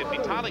 incidentally, of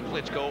Vitaly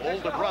Klitschko,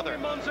 older brother,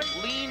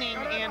 leaning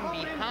in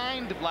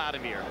behind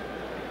Wladimir.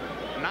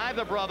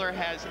 Neither brother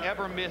has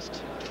ever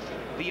missed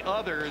the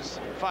other's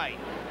fight.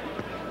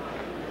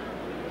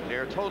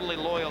 They're totally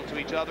loyal to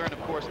each other, and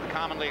of course the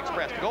commonly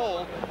expressed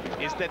goal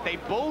is that they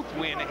both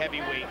win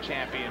heavyweight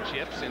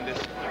championships. In this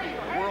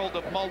world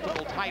of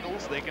multiple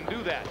titles, they can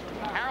do that.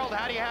 Harold,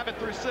 how do you have it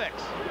through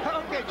 6?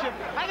 Okay, Jim,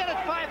 I got it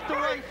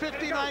 5-1,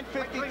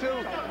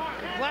 59-52.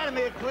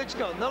 Wladimir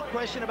Klitschko, no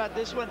question about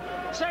this one.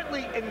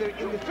 Certainly in the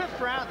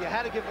 5th round, you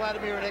had to give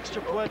Wladimir an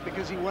extra point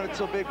because he won it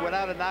so big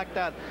without a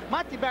knockdown.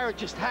 Monte Barret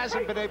just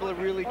hasn't been able to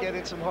really get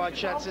in some hard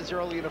shots since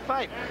early in the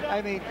fight.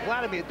 I mean,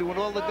 Wladimir doing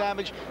all the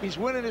damage. He's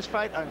winning his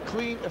fight on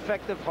clean,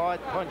 effective,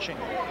 hard punching.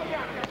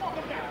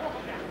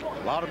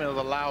 Wladimir has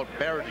allowed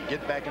Barret to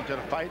get back into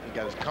the fight. He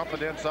got his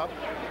confidence up,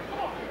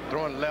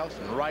 throwing left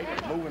and right,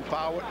 moving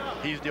forward.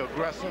 He's the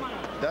aggressor.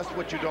 That's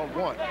what you don't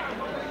want.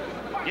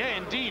 Yeah,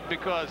 indeed,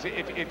 because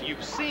if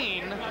you've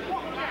seen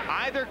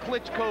either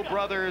Klitschko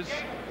brothers'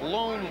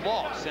 lone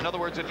loss, in other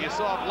words, if you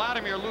saw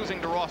Wladimir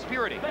losing to Ross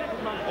Purity,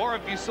 or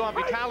if you saw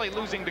Vitali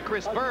losing to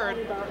Chris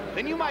Bird,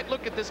 then you might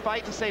look at this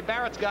fight and say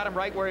Barrett's got him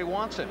right where he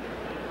wants him.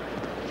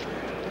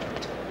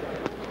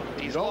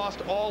 He's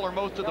lost all or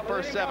most of the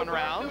first 7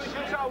 rounds.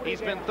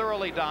 He's been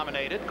thoroughly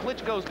dominated.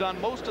 Klitschko's done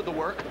most of the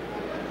work.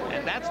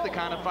 And that's the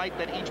kind of fight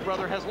that each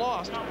brother has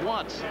lost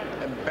once.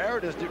 And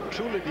Barret is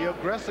truly the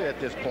aggressor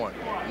at this point.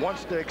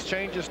 Once the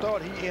exchanges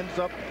start, he ends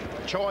up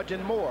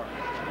charging more.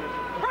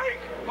 Break!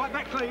 Right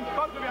back clean,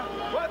 both of you.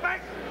 Right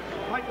back.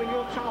 Right when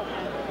you're told.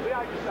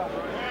 Behave yourself.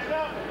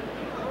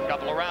 A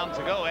couple of rounds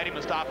ago, Eddie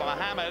Mustafa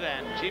Muhammad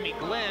and Jimmy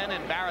Glenn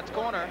in Barrett's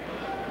corner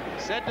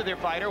said to their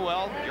fighter,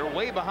 well, you're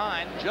way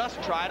behind,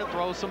 just try to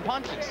throw some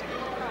punches.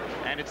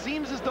 And it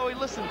seems as though he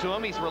listened to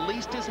him. He's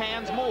released his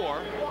hands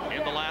more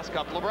in the last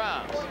couple of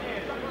rounds.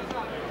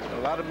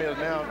 Wladimir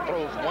now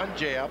throws 1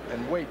 jab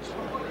and waits.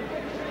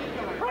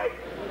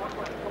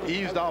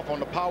 Eased off on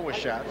the power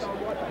shots.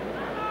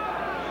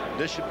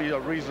 This should be a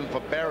reason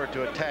for Barret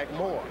to attack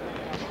more.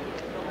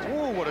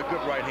 Ooh, what a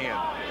good right hand.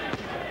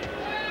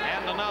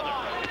 And another.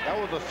 That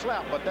was a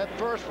slap, but that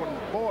first one,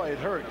 boy, it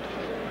hurt.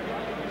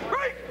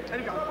 There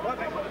you go. Right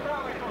back.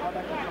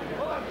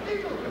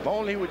 If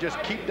only he would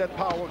just keep that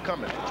power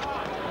coming.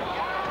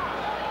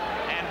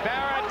 And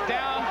Barret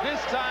down.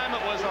 This time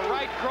it was a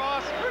right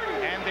cross,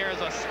 and there's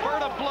a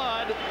spurt of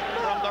blood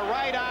from the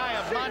right eye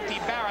of Monte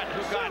Barret,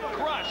 who got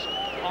crushed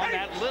on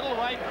that little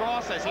right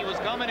cross as he was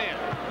coming in.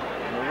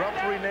 And the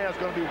referee now is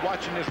going to be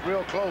watching this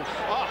real close.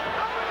 Oh,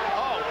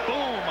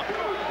 boom.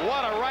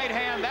 What a right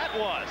hand that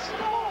was.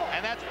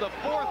 And that's the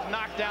 4th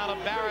knockdown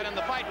of Barret in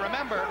the fight.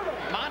 Remember,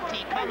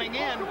 Monte coming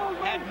in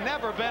had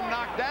never been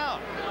knocked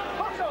down.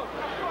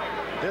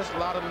 This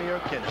Wladimir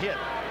can hit.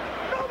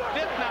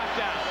 5th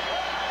knockdown.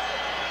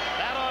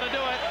 That ought to do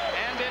it,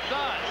 and it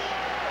does.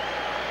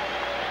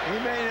 He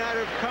may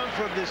not have come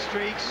from the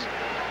streets,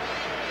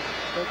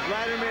 but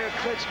Wladimir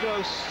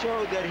Klitschko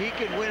showed that he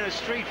could win a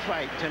street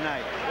fight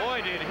tonight.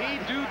 Boy, did he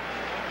do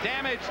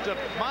damage to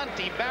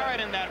Monte Barret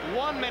in that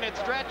 1-minute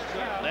stretch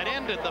that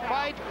ended the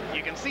fight.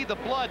 You can see the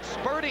blood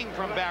spurting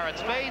from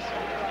Barrett's face,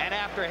 and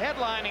after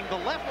headlining the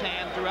left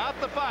hand throughout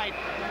the fight,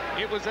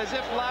 it was as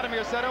if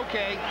Wladimir said,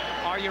 okay,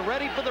 are you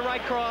ready for the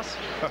right cross?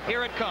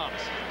 Here it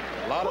comes.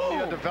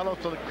 Wladimir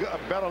develops a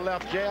better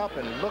left jab,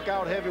 and look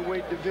out,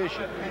 heavyweight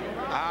division.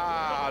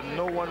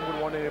 No one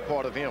would want any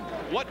part of him.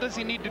 What does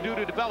he need to do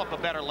to develop a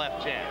better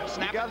left jab?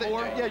 Snap it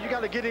more? Yeah, you got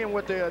to get in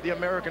with the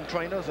American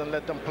trainers and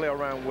let them play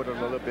around with it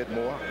a little bit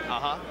more.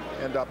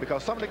 And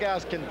because some of the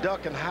guys can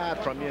duck and hide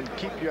from you and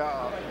keep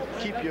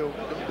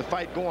the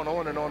fight going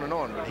on and on and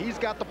on. But he's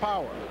got the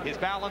power. His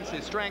balance,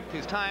 his strength,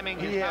 his timing,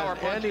 his power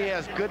punch. And he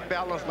has good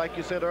balance, like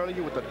you said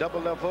earlier, with the double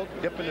left hook,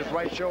 dipping his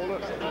right shoulder,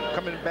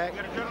 coming back.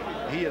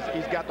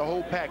 He's got the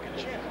whole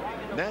package.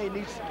 Now he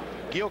needs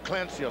Gil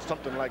Clancy or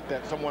something like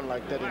that, someone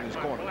like that in his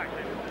corner.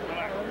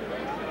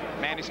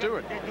 Manny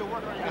Stewart.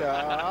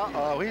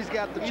 He's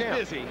got the champ.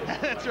 He's busy.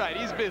 That's right,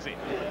 he's busy.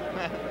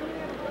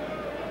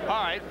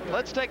 All right,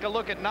 let's take a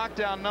look at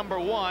knockdown number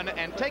 1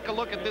 and take a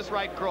look at this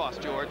right cross,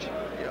 George.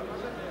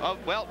 Yeah.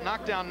 Well,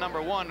 knockdown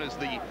number 1 is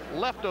the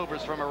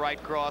leftovers from a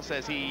right cross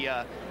as he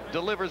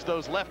delivers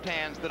those left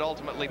hands that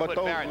ultimately put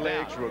Barret down. But those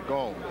legs were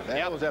gone.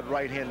 That was that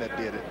right hand that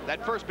did it.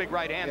 That first big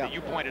right hand that you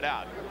pointed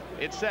out.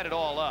 It set it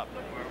all up.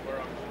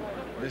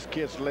 This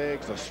kid's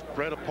legs are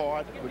spread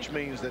apart, which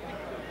means that...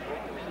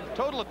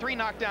 Total of 3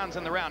 knockdowns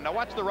in the round. Now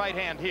watch the right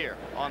hand here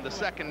on the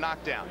 2nd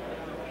knockdown.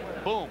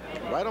 Boom.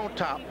 Right on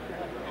top.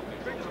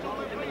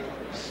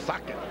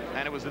 Socket.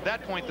 And it was at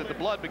that point that the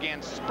blood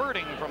began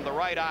spurting from the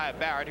right eye of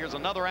Barret. Here's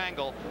another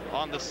angle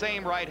on the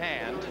same right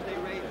hand.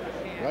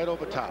 Right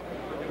over top.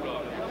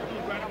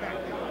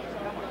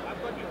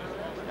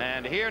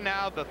 And here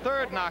now the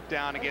 3rd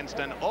knockdown against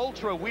an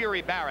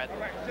ultra-weary Barret.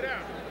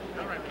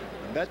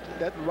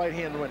 That right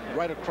hand went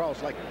right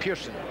across like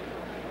piercing.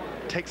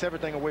 Takes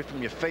everything away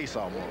from your face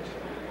almost.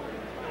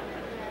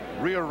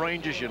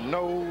 Rearranges your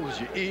nose,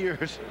 your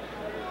ears,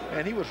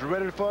 and he was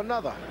ready for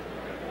another.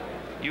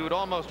 You would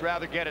almost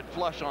rather get it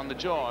flush on the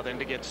jaw than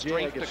to get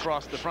strafed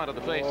across the front of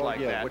the face like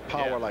that. With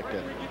power like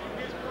that.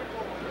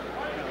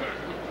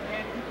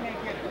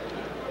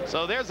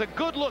 So there's a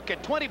good look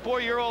at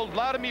 24-year-old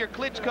Wladimir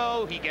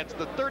Klitschko. He gets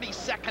the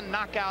 32nd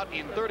knockout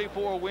in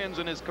 34 wins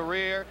in his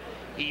career.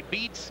 He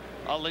beats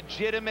a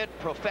legitimate,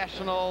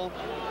 professional,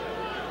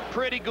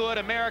 pretty good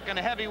American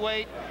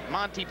heavyweight.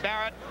 Monte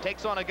Barret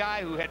takes on a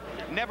guy who had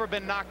never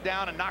been knocked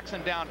down and knocks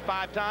him down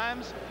 5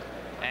 times.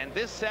 And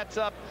this sets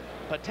up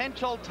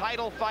potential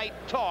title fight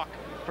talk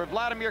for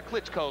Wladimir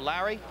Klitschko.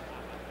 Larry?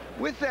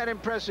 With that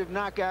impressive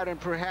knockout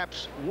and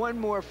perhaps one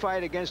more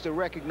fight against a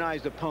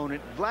recognized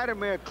opponent,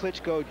 Wladimir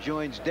Klitschko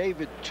joins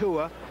David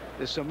Tua,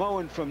 the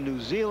Samoan from New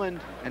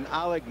Zealand, and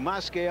Oleg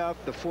Moskeyev,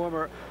 the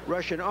former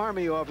Russian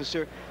army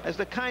officer, as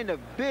the kind of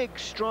big,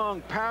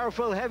 strong,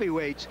 powerful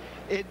heavyweights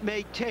it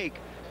may take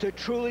to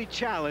truly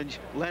challenge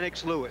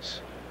Lennox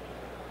Lewis.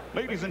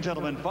 Ladies and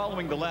gentlemen,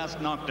 following the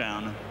last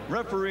knockdown,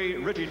 referee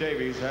Richie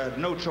Davies had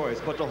no choice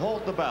but to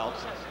halt the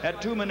bouts at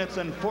 2 minutes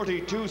and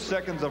 42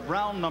 seconds of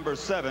round number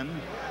 7.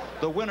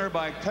 The winner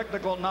by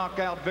technical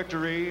knockout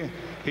victory,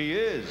 he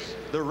is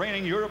the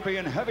reigning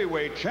European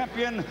heavyweight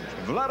champion,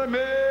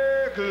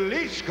 Wladimir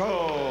Klitschko.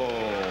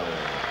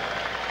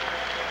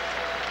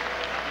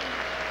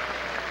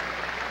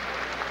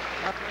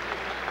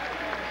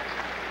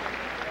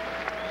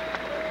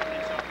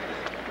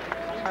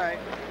 All right.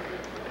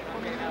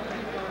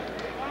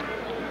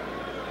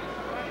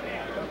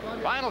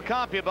 Final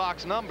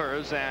CompuBox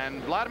numbers,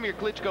 and Wladimir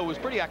Klitschko was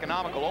pretty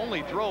economical,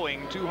 only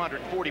throwing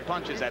 240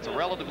 punches. That's a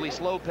relatively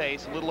slow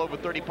pace, a little over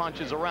 30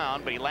 punches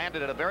around, but he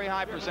landed at a very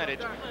high percentage,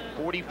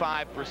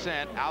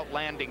 45%,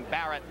 outlanding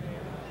Barret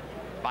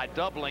by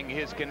doubling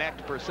his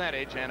connect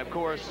percentage. And of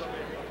course,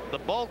 the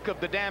bulk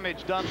of the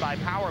damage done by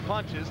power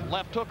punches,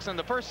 left hooks in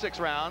the first 6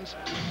 rounds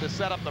to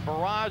set up the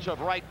barrage of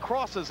right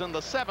crosses in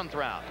the 7th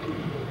round.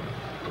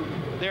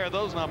 There are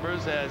those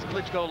numbers, as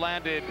Klitschko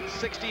landed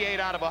 68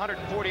 out of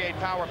 148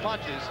 power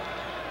punches.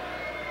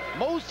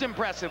 Most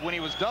impressive when he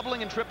was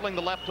doubling and tripling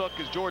the left hook,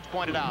 as George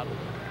pointed out.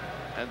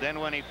 And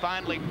then when he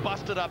finally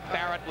busted up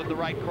Barret with the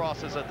right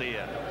crosses at the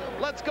end.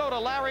 Let's go to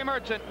Larry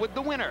Merchant with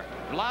the winner,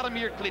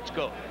 Wladimir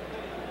Klitschko.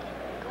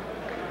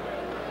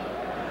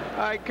 All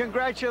right,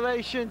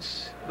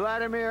 congratulations,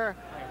 Wladimir.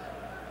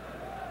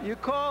 You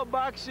call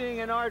boxing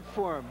an art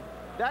form.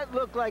 That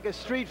looked like a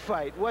street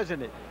fight,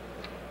 wasn't it?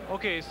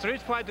 Okay,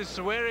 street fight is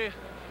very,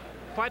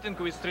 fighting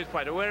with street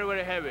fight, very,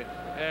 very heavy.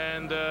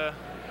 And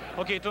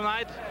okay,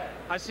 tonight,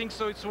 I think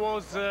so it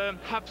was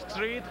half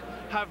street,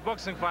 half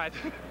boxing fight.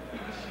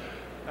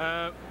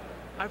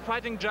 I'm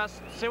fighting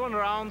just 7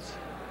 rounds,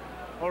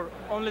 or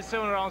only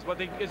 7 rounds, but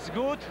it's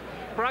good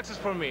practice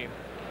for me.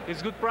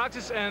 It's good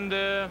practice, and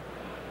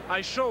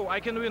I show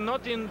I can win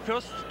not in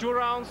first 2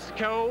 rounds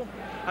KO,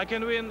 I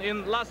can win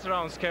in last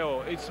rounds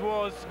KO. It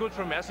was good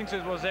for me. I think so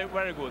it was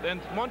very good.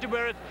 And Monte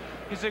Barret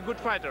is a good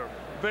fighter,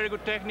 very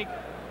good technique.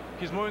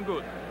 He's moving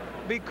good.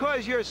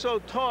 Because you're so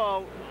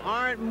tall,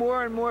 aren't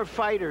more and more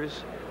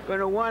fighters going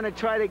to want to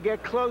try to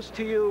get close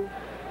to you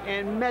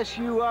and mess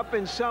you up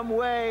in some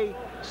way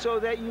so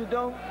that you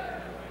don't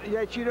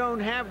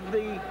have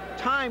the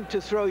time to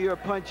throw your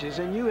punches,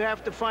 and you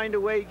have to find a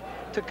way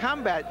to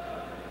combat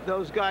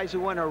those guys who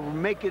want to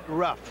make it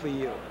rough for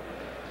you?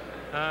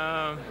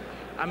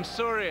 I'm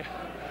sorry,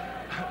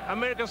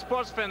 American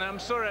sports fan, I'm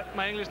sorry,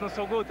 my English is not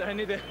so good. I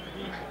need a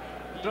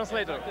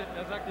translator.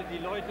 sagte, die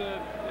Leute,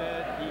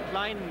 die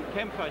kleinen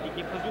Kämpfer,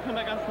 die versuchen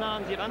immer ganz nah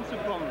an sie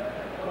ranzukommen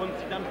und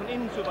sie dann von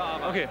innen zu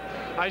bearbeiten. Okay,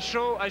 I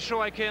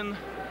show I can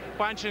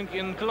punching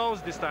in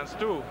close distance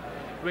too.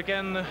 We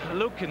can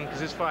look in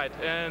this fight,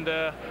 and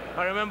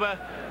I remember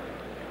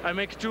I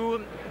make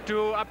two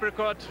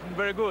uppercut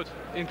very good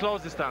in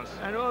close distance.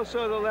 And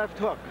also the left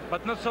hook.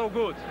 But not so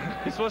good.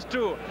 This was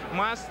 2.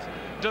 Must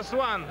just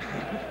 1,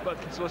 but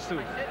it was 2.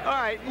 All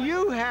right,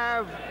 you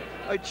have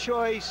a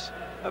choice.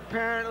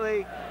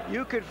 Apparently,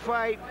 you could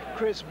fight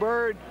Chris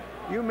Bird.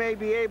 You may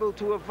be able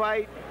to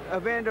fight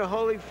Evander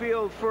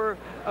Holyfield for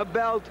a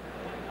belt,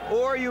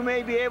 or you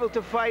may be able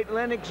to fight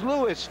Lennox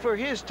Lewis for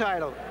his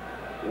title.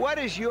 What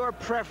is your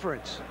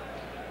preference?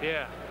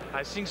 Yeah,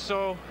 I think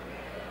so.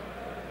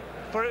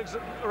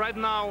 Right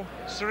now,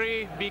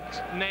 3 big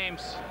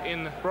names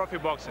in profi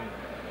boxing.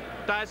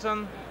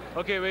 Tyson,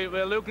 okay,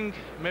 we're looking,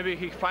 maybe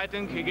he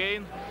fighting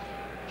again.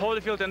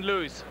 Holyfield and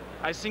Lewis.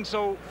 I think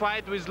so,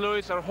 fight with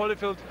Lewis or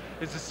Holyfield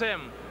is the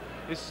same.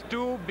 It's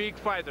 2 big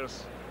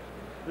fighters.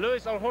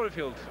 Lewis or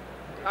Holyfield.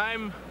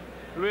 I'm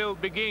real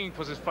beginning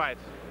for this fight.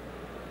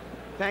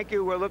 Thank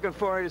you. We're looking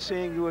forward to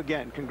seeing you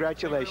again.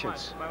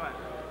 Congratulations. Bye-bye.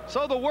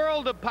 So the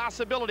world of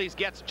possibilities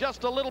gets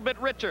just a little bit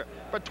richer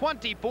for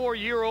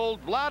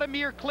 24-year-old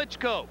Wladimir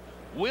Klitschko.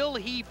 Will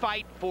he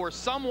fight for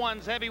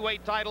someone's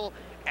heavyweight title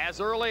as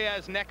early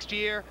as next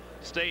year?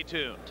 Stay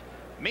tuned.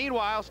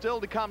 Meanwhile,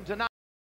 still to come tonight.